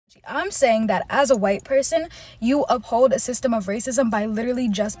I'm saying that as a white person, you uphold a system of racism by literally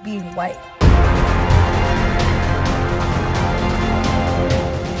just being white.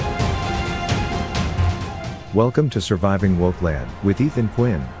 Welcome to Surviving Wokeland with Ethan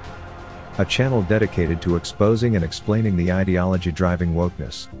Quinn, a channel dedicated to exposing and explaining the ideology driving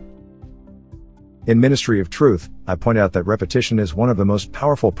wokeness. In Ministry of Truth, I point out that repetition is one of the most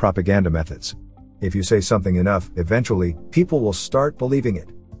powerful propaganda methods. If you say something enough, eventually, people will start believing it.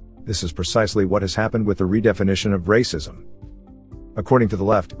 This is precisely what has happened with the redefinition of racism. According to the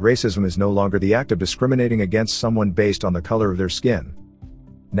left, racism is no longer the act of discriminating against someone based on the color of their skin.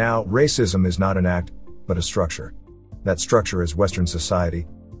 Now, racism is not an act, but a structure. That structure is Western society.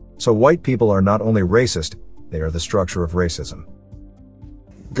 So white people are not only racist, they are the structure of racism.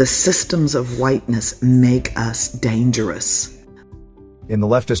 The systems of whiteness make us dangerous. In the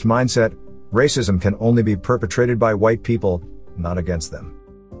leftist mindset, racism can only be perpetrated by white people, not against them.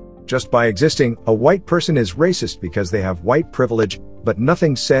 Just by existing, a white person is racist because they have white privilege, but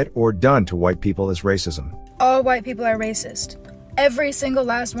nothing said or done to white people is racism. All white people are racist. Every single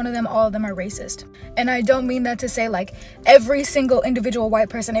last one of them, all of them are racist. And I don't mean that to say like every single individual white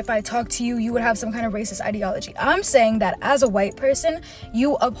person, if I talk to you, you would have some kind of racist ideology. I'm saying that as a white person,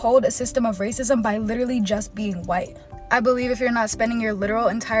 you uphold a system of racism by literally just being white. I believe if you're not spending your literal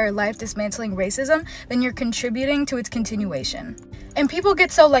entire life dismantling racism, then you're contributing to its continuation. And people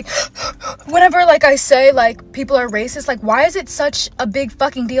get so like, whenever like I say like people are racist, like why is it such a big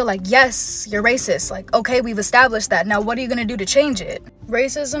fucking deal? Like, yes, you're racist. Like, okay, we've established that. Now what are you gonna do to change it?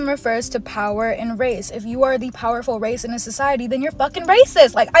 Racism refers to power and race. If you are the powerful race in a society, then you're fucking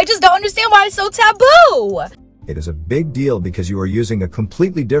racist. Like, I just don't understand why it's so taboo. It is a big deal because you are using a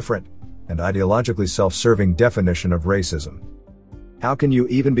completely different and ideologically self-serving definition of racism. How can you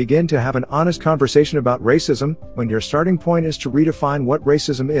even begin to have an honest conversation about racism when your starting point is to redefine what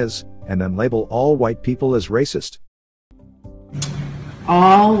racism is and then label all white people as racist?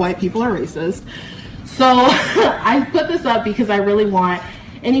 All white people are racist. So I put this up because I really want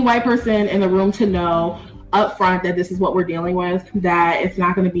any white person in the room to know up front that this is what we're dealing with, that it's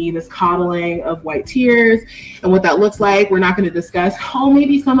not going to be this coddling of white tears and what that looks like. We're not going to discuss, oh,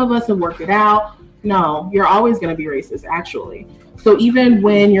 maybe some of us have worked it out. No, you're always going to be racist, actually. So even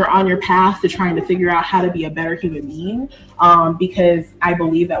when you're on your path to trying to figure out how to be a better human being, because I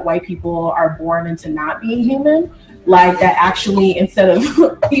believe that white people are born into not being human, like that actually instead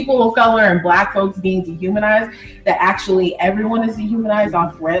of people of color and black folks being dehumanized, that actually everyone is dehumanized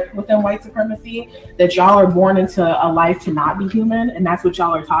off rip within white supremacy, that y'all are born into a life to not be human, and that's what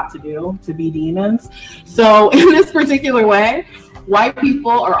y'all are taught to do, to be demons. So in this particular way, white people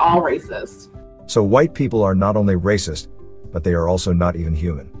are all racist. So white people are not only racist, but they are also not even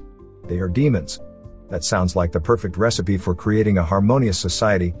human. They are demons. That sounds like the perfect recipe for creating a harmonious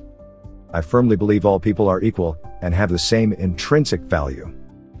society. I firmly believe all people are equal and have the same intrinsic value.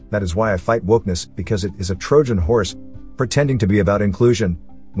 That is why I fight wokeness, because it is a Trojan horse pretending to be about inclusion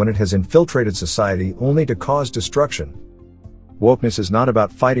when it has infiltrated society only to cause destruction. Wokeness is not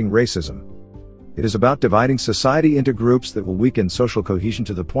about fighting racism. It is about dividing society into groups that will weaken social cohesion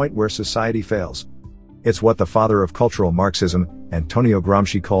to the point where society fails. It's what the father of cultural Marxism, Antonio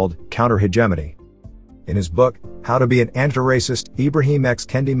Gramsci, called counter-hegemony. In his book, How to Be an Anti-Racist, Ibrahim X.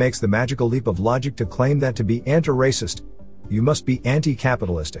 Kendi makes the magical leap of logic to claim that to be anti-racist, you must be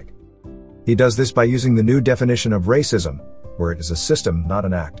anti-capitalistic. He does this by using the new definition of racism, where it is a system, not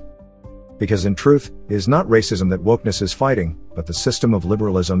an act. Because in truth, it is not racism that wokeness is fighting, but the system of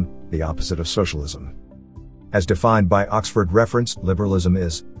liberalism, the opposite of socialism. As defined by Oxford Reference, liberalism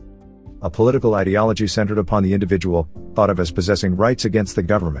is a political ideology centered upon the individual, thought of as possessing rights against the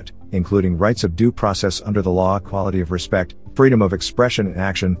government, including rights of due process under the law, equality of respect, freedom of expression and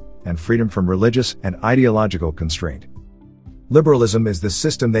action, and freedom from religious and ideological constraint. Liberalism is the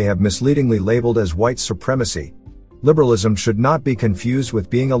system they have misleadingly labeled as white supremacy. Liberalism should not be confused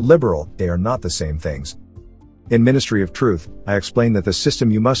with being a liberal. They are not the same things. In Ministry of Truth, I explain that the system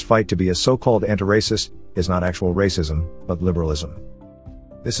you must fight to be a so-called anti-racist is not actual racism, but liberalism.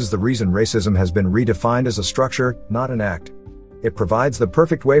 This is the reason racism has been redefined as a structure, not an act. It provides the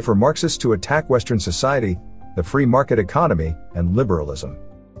perfect way for Marxists to attack Western society, the free market economy, and liberalism.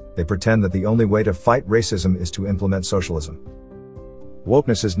 They pretend that the only way to fight racism is to implement socialism.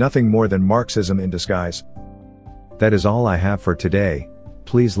 Wokeness is nothing more than Marxism in disguise. That is all I have for today.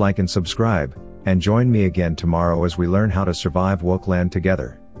 Please like and subscribe, and join me again tomorrow as we learn how to survive wokeland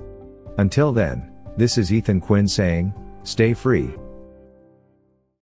together. Until then, this is Ethan Quinn saying, stay free.